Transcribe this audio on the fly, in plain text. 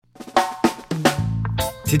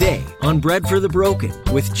Today on Bread for the Broken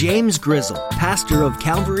with James Grizzle, pastor of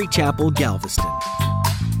Calvary Chapel, Galveston.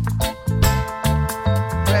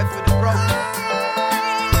 Bread for the broken.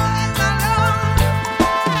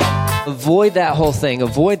 Avoid that whole thing.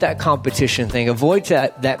 Avoid that competition thing. Avoid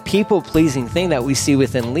that people-pleasing thing that we see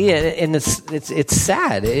within Leah. And it's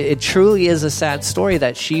sad. It truly is a sad story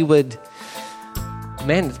that she would,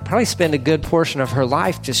 probably spend a good portion of her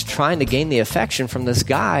life just trying to gain the affection from this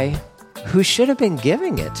guy who should have been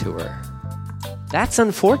giving it to her. That's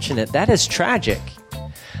unfortunate. That is tragic.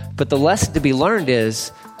 But the lesson to be learned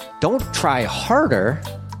is don't try harder.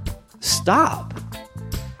 Stop.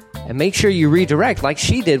 And make sure you redirect like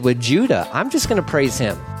she did with Judah. I'm just going to praise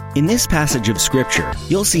him. In this passage of Scripture,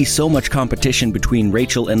 you'll see so much competition between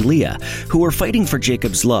Rachel and Leah, who are fighting for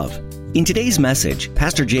Jacob's love. In today's message,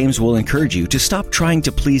 Pastor James will encourage you to stop trying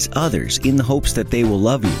to please others in the hopes that they will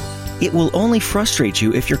love you. It will only frustrate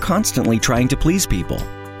you if you're constantly trying to please people.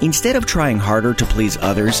 Instead of trying harder to please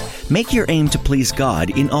others, make your aim to please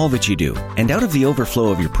God in all that you do, and out of the overflow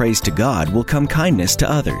of your praise to God will come kindness to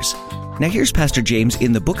others. Now here's Pastor James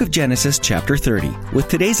in the book of Genesis chapter 30 with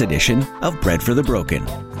today's edition of Bread for the Broken.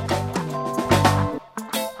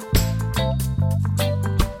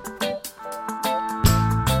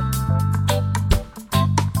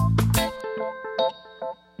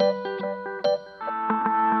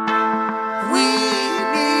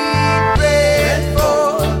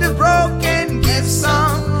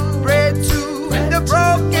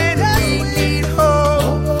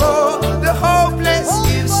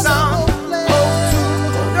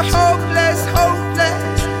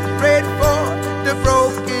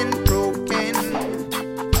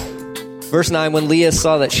 Verse 9, when Leah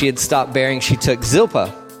saw that she had stopped bearing, she took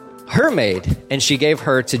Zilpah, her maid, and she gave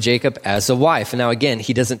her to Jacob as a wife. And now again,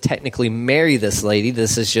 he doesn't technically marry this lady.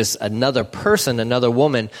 This is just another person, another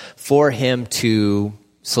woman for him to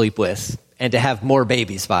sleep with and to have more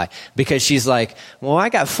babies by. Because she's like, well, I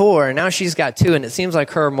got 4, and now she's got 2, and it seems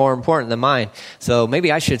like her more important than mine. So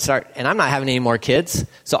maybe I should start, and I'm not having any more kids.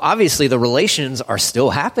 So obviously the relations are still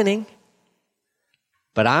happening.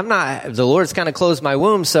 But I'm not, the Lord's kind of closed my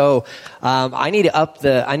womb, so I need to up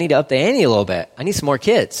the ante a little bit. I need some more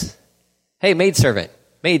kids. Hey, maid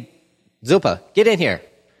Zilpah, get in here.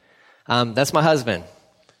 That's my husband.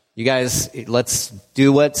 You guys, let's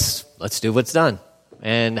do what's done.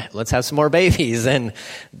 And let's have some more babies. And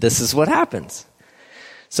this is what happens.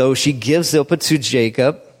 So she gives Zilpah to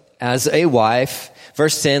Jacob as a wife.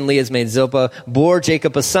 Verse 10, Leah's maid Zilpah bore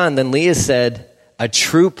Jacob a son. Then Leah said, a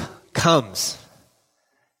troop comes.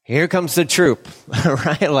 Here comes the troop,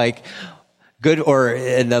 right? Like good, or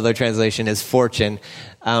another translation is fortune.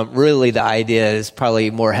 Really, the idea is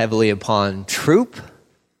probably more heavily upon troop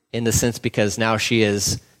in the sense because now she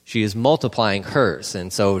is multiplying hers.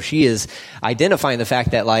 And so she is identifying the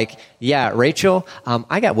fact that like, yeah, Rachel,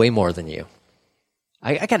 I got way more than you.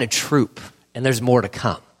 I got a troop and there's more to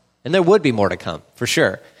come. And there would be more to come for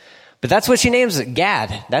sure. But that's what she names it,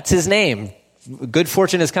 Gad. That's his name. Good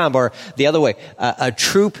fortune has come, or the other way, a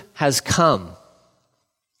troop has come.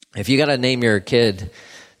 If you got to name your kid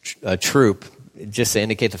a troop, just to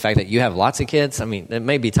indicate the fact that you have lots of kids, it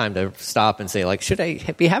may be time to stop and say, like, should I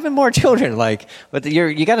be having more children? Like, but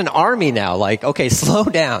you got an army now. Like, okay, slow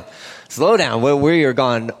down. We're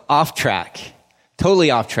gone off track,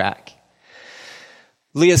 totally off track.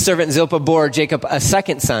 Leah's servant Zilpah bore Jacob a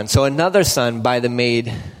second son, so another son by the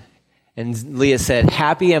maid. And Leah said,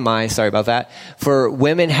 happy am I, sorry about that, for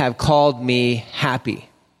women have called me happy.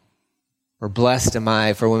 Or blessed am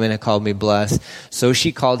I, for women have called me blessed. So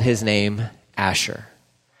she called his name Asher.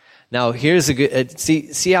 Now here's a good,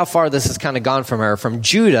 see how far this has kind of gone from her. From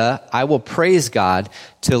Judah, I will praise God,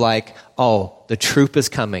 to like, oh, the troop is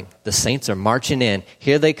coming. The saints are marching in.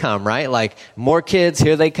 Here they come, right? Like more kids,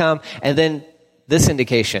 here they come. And then this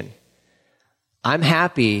indication, I'm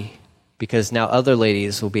happy because now other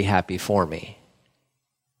ladies will be happy for me.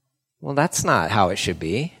 Well, that's not how it should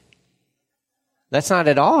be. That's not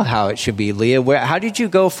at all how it should be, Leah. How did you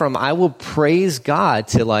go from I will praise God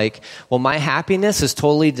to like, well, my happiness is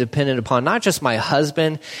totally dependent upon not just my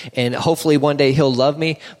husband and hopefully one day he'll love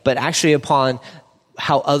me, but actually upon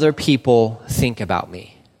how other people think about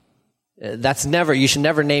me. You should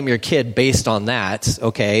never name your kid based on that,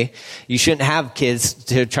 okay? You shouldn't have kids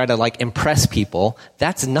to try to like impress people.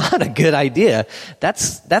 That's not a good idea.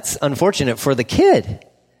 That's unfortunate for the kid.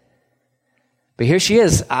 But here she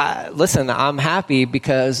is. Listen, I'm happy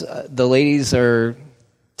because the ladies are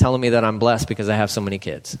telling me that I'm blessed because I have so many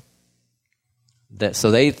kids.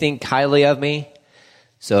 So they think highly of me,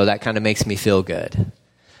 so that kind of makes me feel good.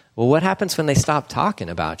 Well, what happens when they stop talking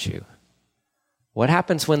about you? What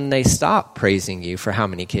happens when they stop praising you for how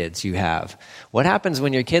many kids you have? What happens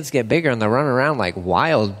when your kids get bigger and they're running around like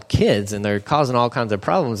wild kids and they're causing all kinds of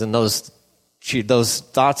problems, and those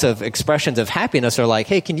thoughts of expressions of happiness are like,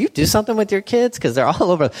 hey, can you do something with your kids? Because they're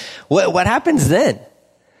all over. What happens then?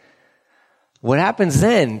 What happens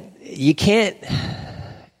then? You can't,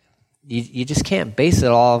 you just can't base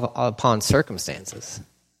it all upon circumstances.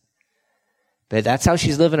 But that's how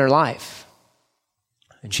she's living her life.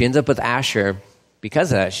 And she ends up with Asher.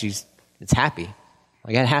 Because of that, it's happy.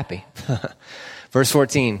 I got happy. Verse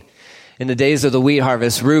 14. In the days of the wheat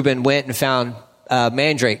harvest, Reuben went and found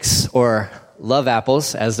mandrakes, or love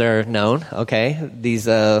apples, as they're known. Okay, these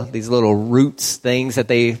little roots things that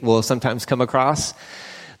they will sometimes come across.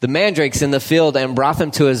 The mandrakes in the field, and brought them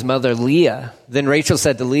to his mother Leah. Then Rachel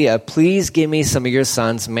said to Leah, please give me some of your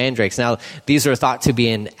son's mandrakes. Now, these are thought to be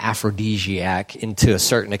an aphrodisiac to a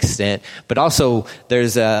certain extent, but also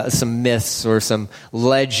there's some myths or some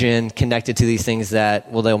legend connected to these things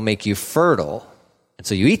that, well, they'll make you fertile. And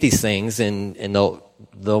so you eat these things and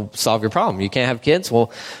they'll solve your problem. You can't have kids?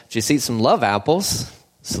 Well, just eat some love apples.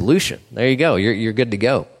 Solution. There you go. You're good to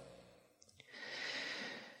go.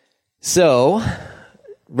 So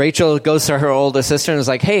Rachel goes to her older sister and is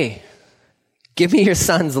like, hey, give me your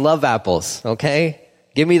son's love apples, okay?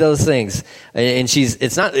 Give me those things. And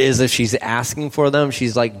it's not as if she's asking for them.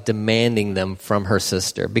 She's like demanding them from her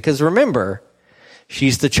sister. Because remember,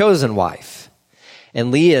 she's the chosen wife.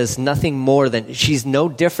 And Leah is nothing more than, she's no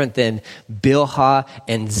different than Bilhah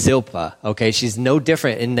and Zilpah, okay? She's no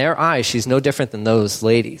different. In their eyes, she's no different than those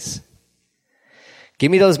ladies. Give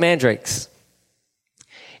me those mandrakes.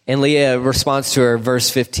 And Leah responds to her, verse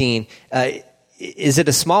 15, is it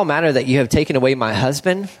a small matter that you have taken away my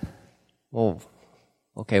husband? Well,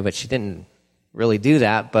 okay, but she didn't really do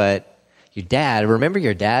that. But your dad, remember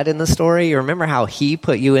your dad in the story? You remember how he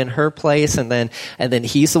put you in her place, and then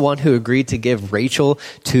he's the one who agreed to give Rachel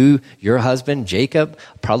to your husband, Jacob,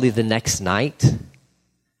 probably the next night.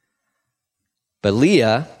 But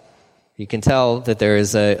Leah, you can tell that there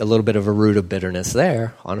is a little bit of a root of bitterness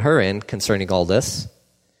there on her end concerning all this.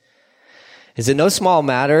 Is it no small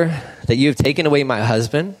matter that you have taken away my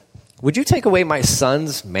husband? Would you take away my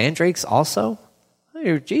son's mandrakes also?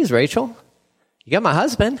 Oh, geez, Rachel, you got my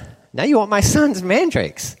husband. Now you want my son's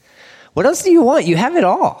mandrakes. What else do you want? You have it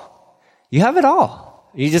all. You have it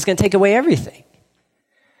all. You're just going to take away everything.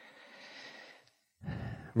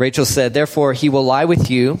 Rachel said, therefore, he will lie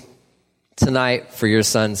with you tonight for your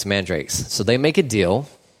son's mandrakes. So they make a deal.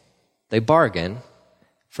 They bargain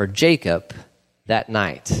for Jacob that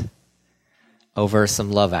night over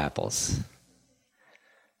some love apples.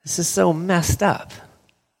 This is so messed up.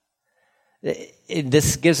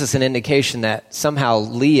 This gives us an indication that somehow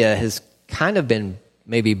Leah has kind of been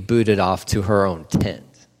maybe booted off to her own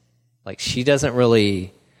tent. Like she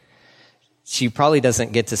probably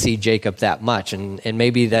doesn't get to see Jacob that much, and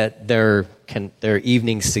maybe that their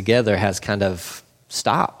evenings together has kind of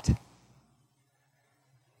stopped.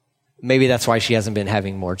 Maybe that's why she hasn't been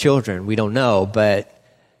having more children. We don't know, but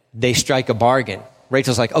they strike a bargain.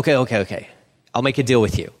 Rachel's like, okay. I'll make a deal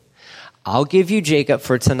with you. I'll give you Jacob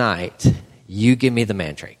for tonight. You give me the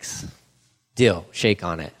mandrakes. Deal. Shake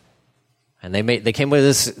on it. And they came with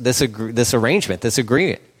this arrangement, this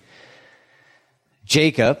agreement.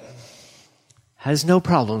 Jacob has no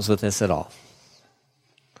problems with this at all.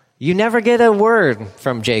 You never get a word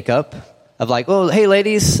from Jacob of like, oh, hey,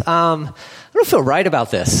 ladies, I don't feel right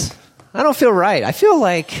about this. I don't feel right. I feel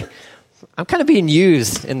like I'm kind of being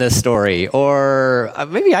used in this story, or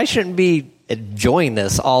maybe I shouldn't be enjoying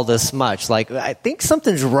this all this much. Like, I think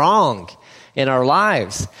something's wrong in our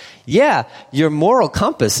lives. Yeah, your moral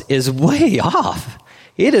compass is way off.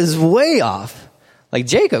 It is way off. Like,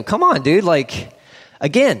 Jacob, come on, dude. Like,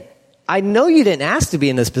 again, I know you didn't ask to be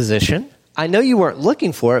in this position. I know you weren't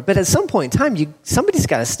looking for it, but at some point in time, somebody's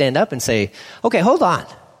got to stand up and say, okay, hold on.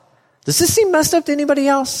 Does this seem messed up to anybody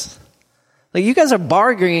else? Like, you guys are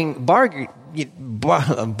bartering in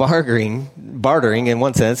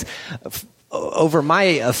one sense over my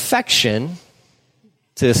affection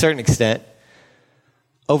to a certain extent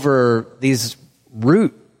over these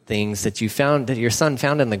root things that your son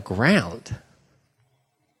found in the ground.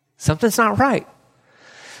 Something's not right.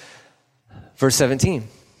 Verse 17.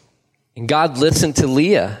 And God listened to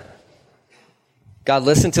Leah. God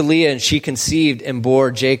listened to Leah, and she conceived and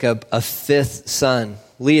bore Jacob a fifth son.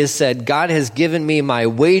 Leah said, God has given me my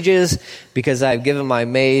wages because I have given my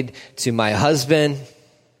maid to my husband.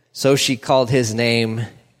 So she called his name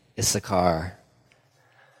Issachar.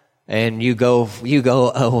 And you go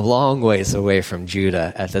a long ways away from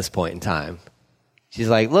Judah at this point in time. She's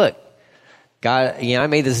like, look, God, I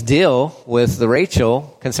made this deal with the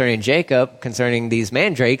Rachel concerning Jacob, concerning these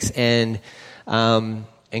mandrakes, and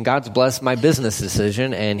God's blessed my business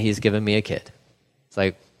decision, and he's given me a kid. It's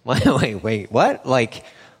like, wait, what? Like,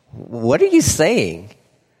 what are you saying?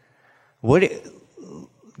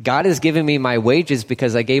 God is giving me my wages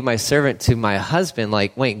because I gave my servant to my husband.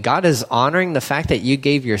 Like, wait, God is honoring the fact that you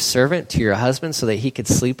gave your servant to your husband so that he could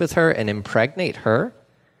sleep with her and impregnate her?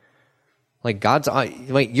 Like,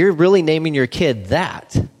 wait, you're really naming your kid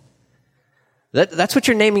that? That's what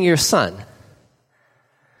you're naming your son.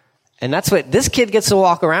 And that's what this kid gets to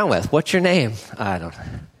walk around with. What's your name? I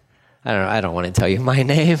don't want to tell you my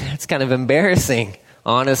name. It's kind of embarrassing,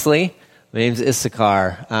 honestly. My name's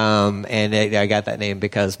Issachar, and I got that name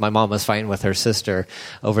because my mom was fighting with her sister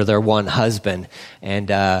over their one husband,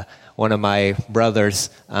 and one of my brothers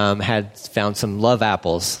had found some love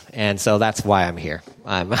apples, and so that's why I'm here.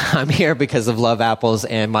 I'm here because of love apples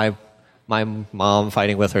and my mom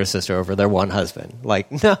fighting with her sister over their one husband.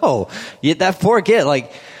 Like, no, that poor kid.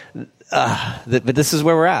 Like, but this is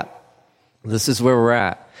where we're at. This is where we're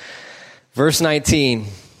at. Verse 19.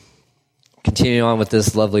 Continuing on with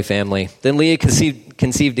this lovely family. Then Leah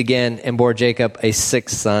conceived again and bore Jacob a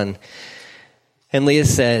sixth son. And Leah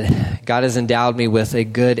said, God has endowed me with a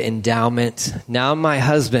good endowment. Now my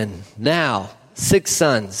husband, 6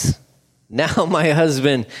 sons. Now my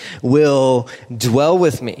husband will dwell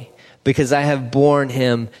with me because I have borne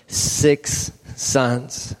him 6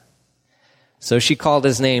 sons. So she called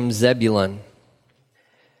his name Zebulun.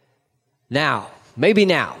 Maybe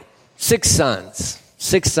now, 6 sons.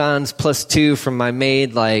 6 sons plus 2 from my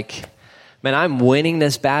maid. Like, man, I'm winning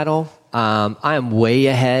this battle. I'm way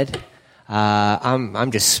ahead. I'm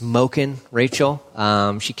just smoking Rachel.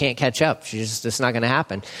 She can't catch up. It's not going to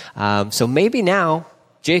happen. So maybe now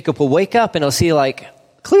Jacob will wake up and he'll see, like,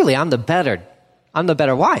 clearly I'm the better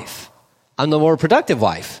wife. I'm the more productive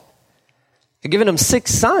wife. I've given him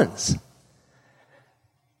 6 sons.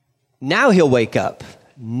 Now he'll wake up.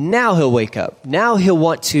 Now he'll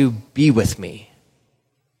want to be with me.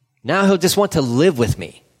 Now he'll just want to live with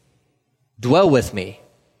me, dwell with me,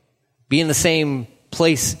 be in the same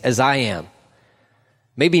place as I am.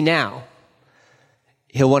 Maybe now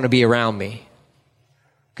he'll want to be around me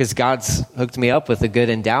because God's hooked me up with a good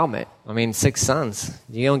endowment. 6 sons.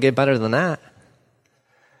 You don't get better than that.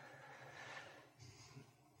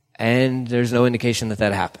 And there's no indication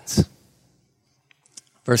that happens.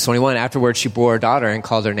 Verse 21, afterwards she bore a daughter and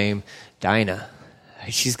called her name Dinah.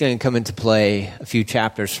 She's going to come into play a few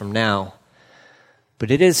chapters from now. But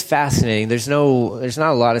it is fascinating. There's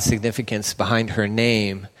not a lot of significance behind her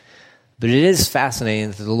name. But it is fascinating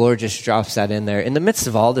that the Lord just drops that in there. In the midst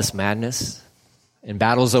of all this madness and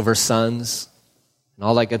battles over sons and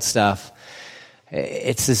all that good stuff,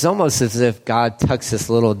 it's almost as if God tucks this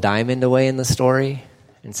little diamond away in the story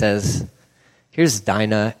and says, here's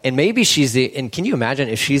Dinah. And maybe and can you imagine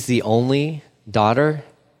if she's the only daughter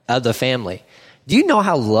of the family? Do you know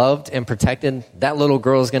how loved and protected that little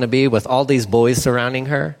girl is going to be with all these boys surrounding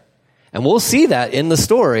her? And we'll see that in the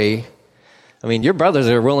story. Your brothers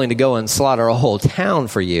are willing to go and slaughter a whole town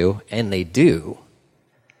for you, and they do.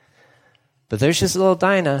 But there's just little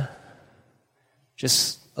Dinah,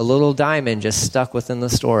 just a little diamond just stuck within the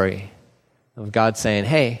story of God saying,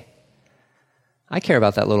 hey, I care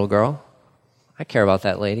about that little girl. I care about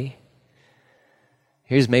that lady.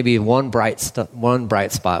 Here's maybe one bright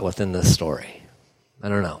spot within this story. I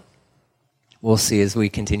don't know. We'll see as we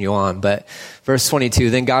continue on. But verse 22,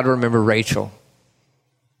 then God remembered Rachel.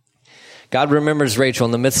 God remembers Rachel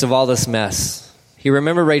in the midst of all this mess. He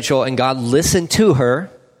remembered Rachel, and God listened to her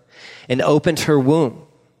and opened her womb.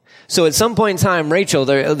 So at some point in time, Rachel,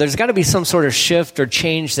 there's got to be some sort of shift or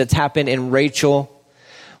change that's happened in Rachel,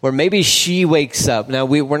 where maybe she wakes up. Now,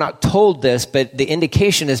 we're not told this, but the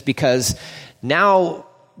indication is because now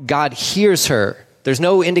God hears her. There's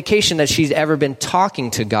no indication that she's ever been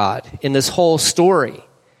talking to God in this whole story.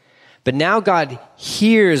 But now God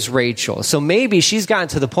hears Rachel. So maybe she's gotten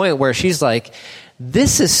to the point where she's like,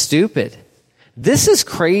 this is stupid. This is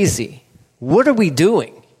crazy. What are we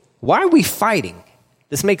doing? Why are we fighting?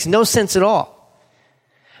 This makes no sense at all.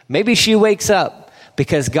 Maybe she wakes up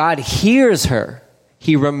because God hears her.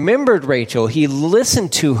 He remembered Rachel. He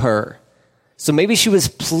listened to her. So maybe she was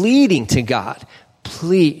pleading to God,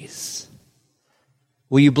 please,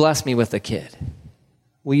 will you bless me with a kid?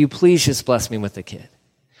 Will you please just bless me with a kid?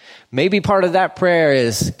 Maybe part of that prayer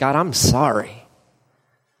is, God, I'm sorry.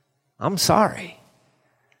 I'm sorry.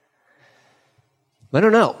 I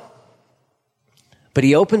don't know. But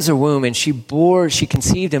he opens her womb and she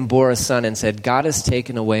conceived and bore a son and said, God has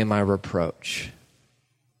taken away my reproach.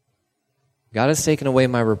 God has taken away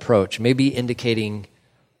my reproach, maybe indicating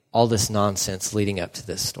all this nonsense leading up to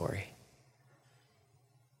this story.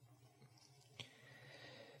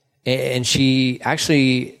 And she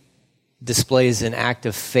actually displays an act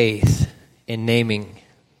of faith in naming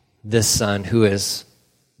this son, who is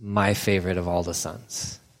my favorite of all the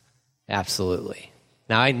sons. Absolutely.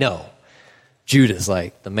 Now I know Judah's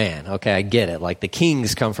like the man. Okay, I get it. Like the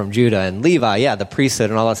kings come from Judah, and Levi, yeah, the priesthood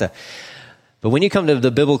and all that stuff. But when you come to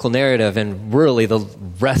the biblical narrative and really the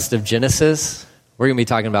rest of Genesis, we're going to be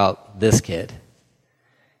talking about this kid.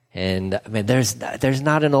 And I mean, there's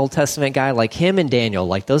not an Old Testament guy like him and Daniel.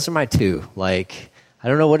 Like those are my two. Like I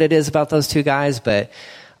don't know what it is about those two guys, but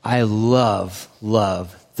I love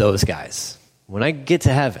those guys. When I get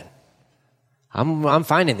to heaven, I'm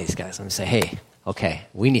finding these guys. I'm going to say, hey, okay,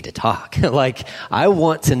 we need to talk. Like I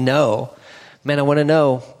want to know. Man, I want to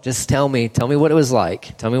know. Just tell me what it was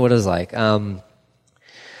like. Tell me what it was like.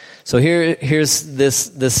 So here's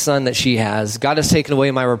this son that she has. God has taken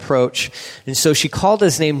away my reproach. And so she called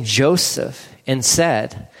his name Joseph and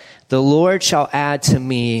said, the Lord shall add to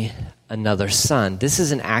me another son. This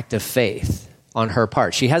is an act of faith on her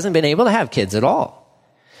part. She hasn't been able to have kids at all.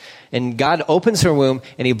 And God opens her womb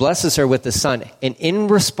and he blesses her with the son. And in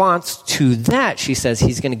response to that, she says,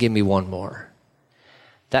 he's going to give me one more.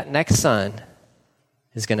 That next son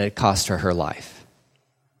is going to cost her life.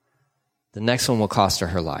 The next one will cost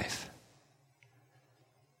her life.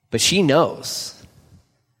 But she knows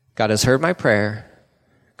God has heard my prayer.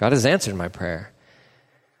 God has answered my prayer.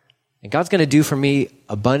 And God's going to do for me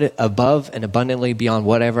above and abundantly beyond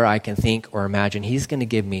whatever I can think or imagine. He's going to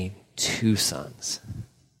give me two sons.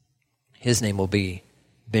 His name will be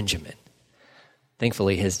Benjamin.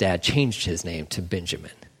 Thankfully, his dad changed his name to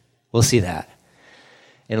Benjamin. We'll see that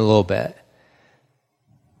in a little bit.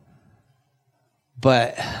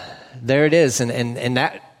 But there it is, and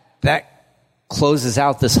that closes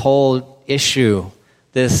out this whole issue,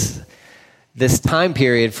 this time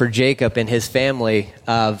period for Jacob and his family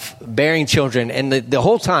of bearing children. And the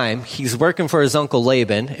whole time he's working for his uncle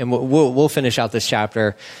Laban, and we'll finish out this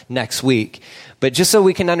chapter next week. But just so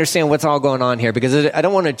we can understand what's all going on here, because I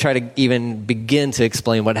don't want to try to even begin to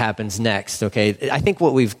explain what happens next, okay? I think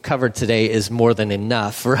what we've covered today is more than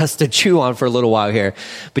enough for us to chew on for a little while here.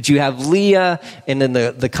 But you have Leah and then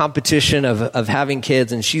the competition of having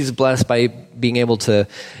kids, and she's blessed by being able to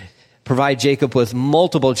provide Jacob with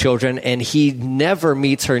multiple children, and he never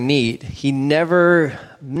meets her need. He never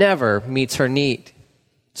meets her need.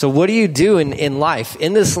 So what do you do in life,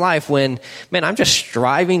 in this life when, man, I'm just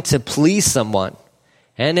striving to please someone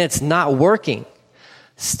and it's not working?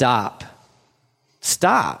 Stop.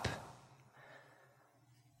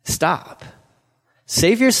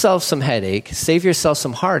 Save yourself some headache. Save yourself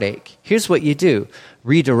some heartache. Here's what you do.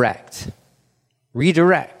 Redirect. We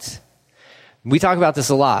talk about this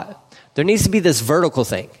a lot. There needs to be this vertical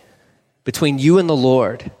thing between you and the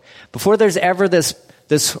Lord. Before there's ever this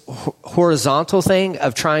horizontal thing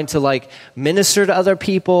of trying to like minister to other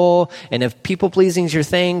people, and if people pleasing is your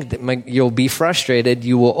thing, you'll be frustrated.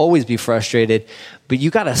 You will always be frustrated, but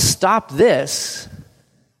you got to stop this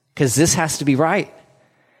because this has to be right.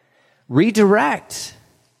 Redirect.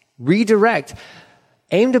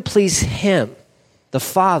 Aim to please Him, the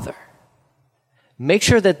Father. Make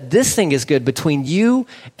sure that this thing is good between you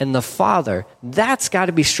and the Father. That's got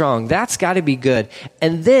to be strong. That's got to be good.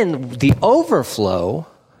 And then the overflow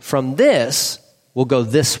from this will go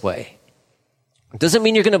this way. It doesn't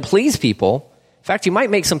mean you're going to please people. In fact, you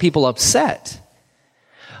might make some people upset.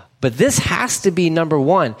 But this has to be number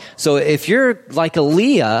one. So if you're like a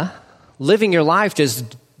Leah, living your life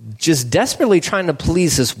just desperately trying to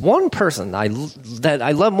please this one person that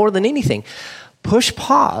I love more than anything, push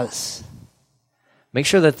pause. Make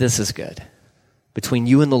sure that this is good between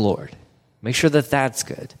you and the Lord. Make sure that that's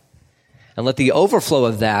good. And let the overflow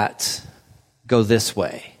of that go this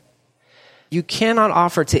way. You cannot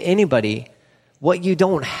offer to anybody what you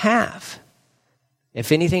don't have.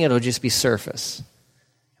 If anything, it'll just be surface.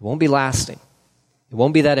 It won't be lasting. It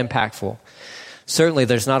won't be that impactful. Certainly,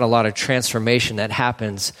 there's not a lot of transformation that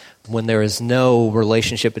happens when there is no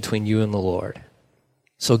relationship between you and the Lord.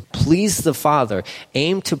 So please the Father.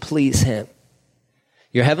 Aim to please Him.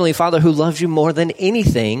 Your Heavenly Father who loves you more than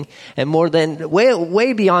anything and more than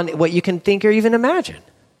way beyond what you can think or even imagine.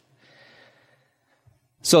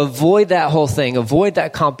 So avoid that whole thing. Avoid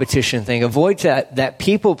that competition thing. Avoid that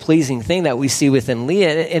people-pleasing thing that we see within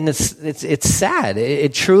Leah. And it's sad.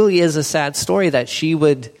 It truly is a sad story that she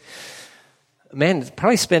would,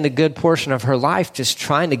 probably spend a good portion of her life just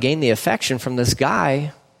trying to gain the affection from this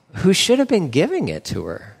guy who should have been giving it to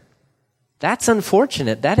her. That's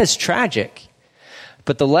unfortunate. That is tragic.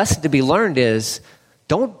 But the lesson to be learned is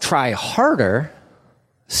don't try harder.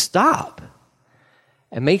 Stop.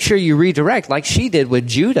 And make sure you redirect like she did with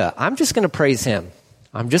Judah. I'm just going to praise him.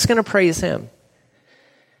 I'm just going to praise him.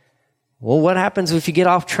 Well, what happens if you get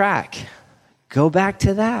off track? Go back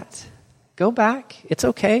to that. Go back. It's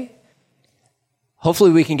okay.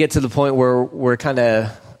 Hopefully we can get to the point where we're kind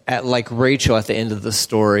of at like Rachel at the end of the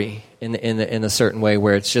story in a certain way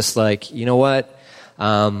where it's just like, you know what?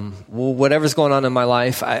 Whatever's going on in my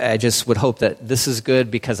life, I just would hope that this is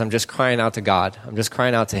good because I'm just crying out to God. I'm just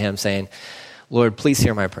crying out to him saying, Lord, please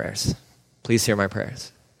hear my prayers. Please hear my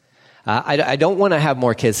prayers. I don't want to have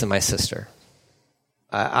more kids than my sister.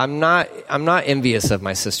 I'm not envious of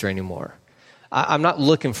my sister anymore. I'm not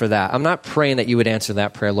looking for that. I'm not praying that you would answer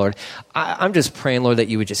that prayer, Lord. I'm just praying, Lord, that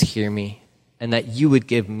you would just hear me and that you would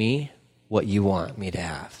give me what you want me to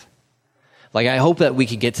have. Like, I hope that we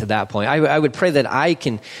could get to that point. I would pray that I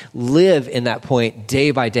can live in that point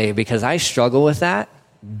day by day because I struggle with that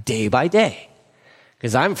day by day.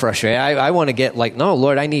 Because I'm frustrated. I want to get like, no,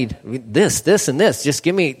 Lord, I need this, and this. Just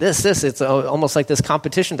give me this. It's almost like this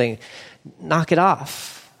competition thing. Knock it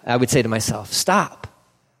off. I would say to myself, stop.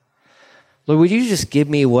 Lord, would you just give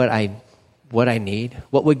me what I need?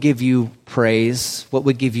 What would give you praise? What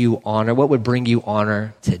would give you honor? What would bring you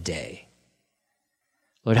honor today?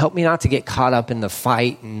 Lord, help me not to get caught up in the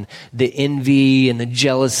fight and the envy and the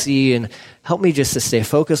jealousy, and help me just to stay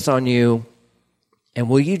focused on you. And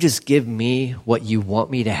will you just give me what you want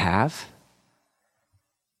me to have?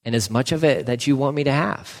 And as much of it that you want me to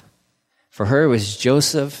have. For her, it was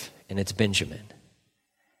Joseph and it's Benjamin.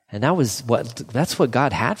 And that's what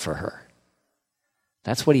God had for her.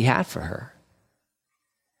 That's what he had for her.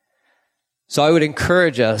 So I would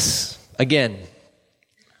encourage us, again,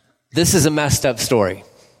 this is a messed up story.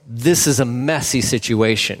 This is a messy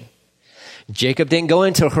situation. Jacob didn't go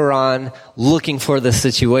into Haran looking for the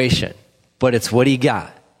situation. But it's what he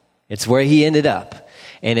got. It's where he ended up.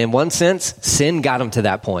 And in one sense, sin got him to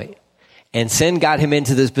that point. And sin got him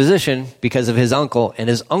into this position because of his uncle and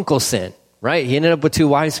his uncle's sin, right? He ended up with 2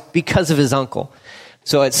 wives because of his uncle.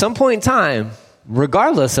 So at some point in time,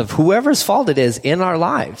 regardless of whoever's fault it is in our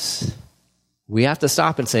lives, we have to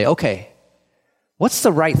stop and say, okay, what's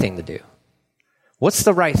the right thing to do? What's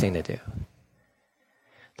the right thing to do?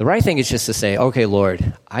 The right thing is just to say, okay,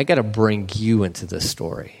 Lord, I got to bring you into this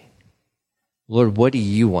story. Lord, what do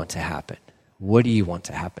you want to happen? What do you want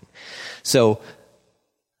to happen? So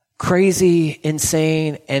crazy,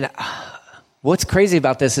 insane, and what's crazy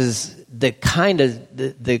about this is the kind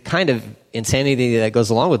of insanity that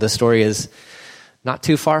goes along with this story is not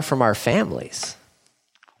too far from our families,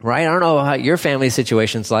 right? I don't know how your family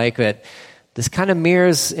situation's like, but this kind of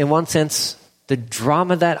mirrors, in one sense, the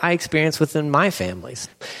drama that I experienced within my families.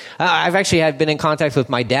 I've actually been in contact with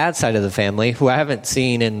my dad's side of the family, who I haven't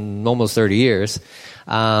seen in almost 30 years.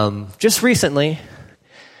 Just recently,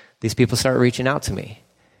 these people start reaching out to me.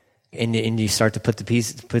 And you start to put the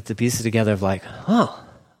pieces together of like,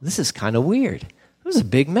 this is kind of weird. It was a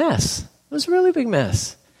big mess. It was a really big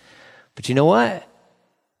mess. But you know what?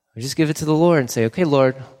 I just give it to the Lord and say, okay,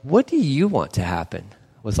 Lord, what do you want to happen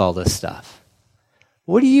with all this stuff?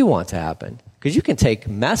 What do you want to happen? Because you can take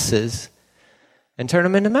messes and turn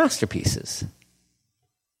them into masterpieces.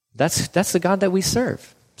 That's the God that we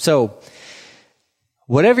serve. So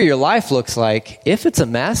whatever your life looks like, if it's a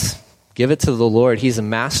mess, give it to the Lord. He's a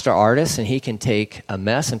master artist, and he can take a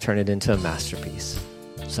mess and turn it into a masterpiece.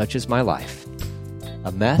 Such is my life.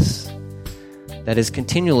 A mess that is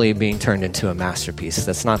continually being turned into a masterpiece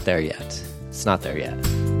that's not there yet. It's not there yet.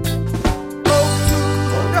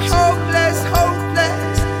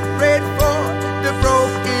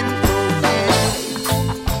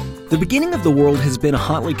 The beginning of the world has been a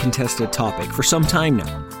hotly contested topic for some time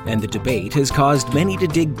now, and the debate has caused many to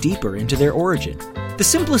dig deeper into their origin. The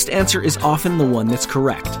simplest answer is often the one that's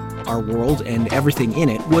correct. Our world and everything in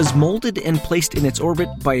it was molded and placed in its orbit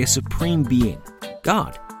by a supreme being,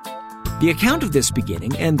 God. The account of this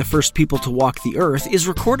beginning and the first people to walk the earth is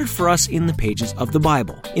recorded for us in the pages of the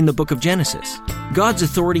Bible, in the book of Genesis. God's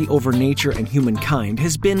authority over nature and humankind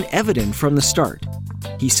has been evident from the start.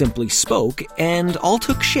 He simply spoke, and all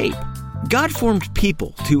took shape. God formed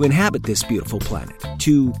people to inhabit this beautiful planet,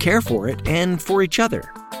 to care for it and for each other.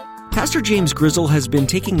 Pastor James Grizzle has been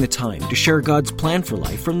taking the time to share God's plan for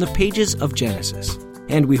life from the pages of Genesis,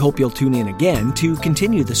 and we hope you'll tune in again to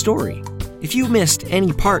continue the story. If you missed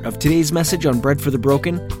any part of today's message on Bread for the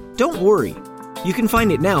Broken, don't worry. You can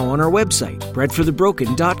find it now on our website,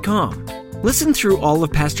 breadforthebroken.com. Listen through all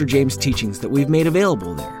of Pastor James' teachings that we've made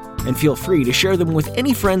available there, and feel free to share them with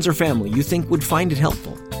any friends or family you think would find it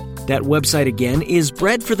helpful. That website again is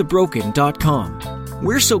breadforthebroken.com.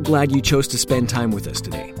 We're so glad you chose to spend time with us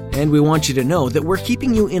today, and we want you to know that we're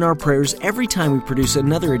keeping you in our prayers every time we produce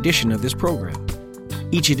another edition of this program.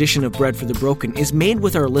 Each edition of Bread for the Broken is made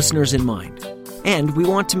with our listeners in mind, and we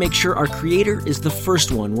want to make sure our Creator is the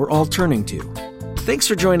first one we're all turning to. Thanks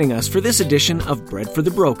for joining us for this edition of Bread for the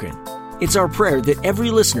Broken. It's our prayer that every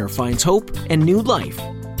listener finds hope and new life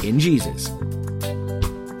in Jesus.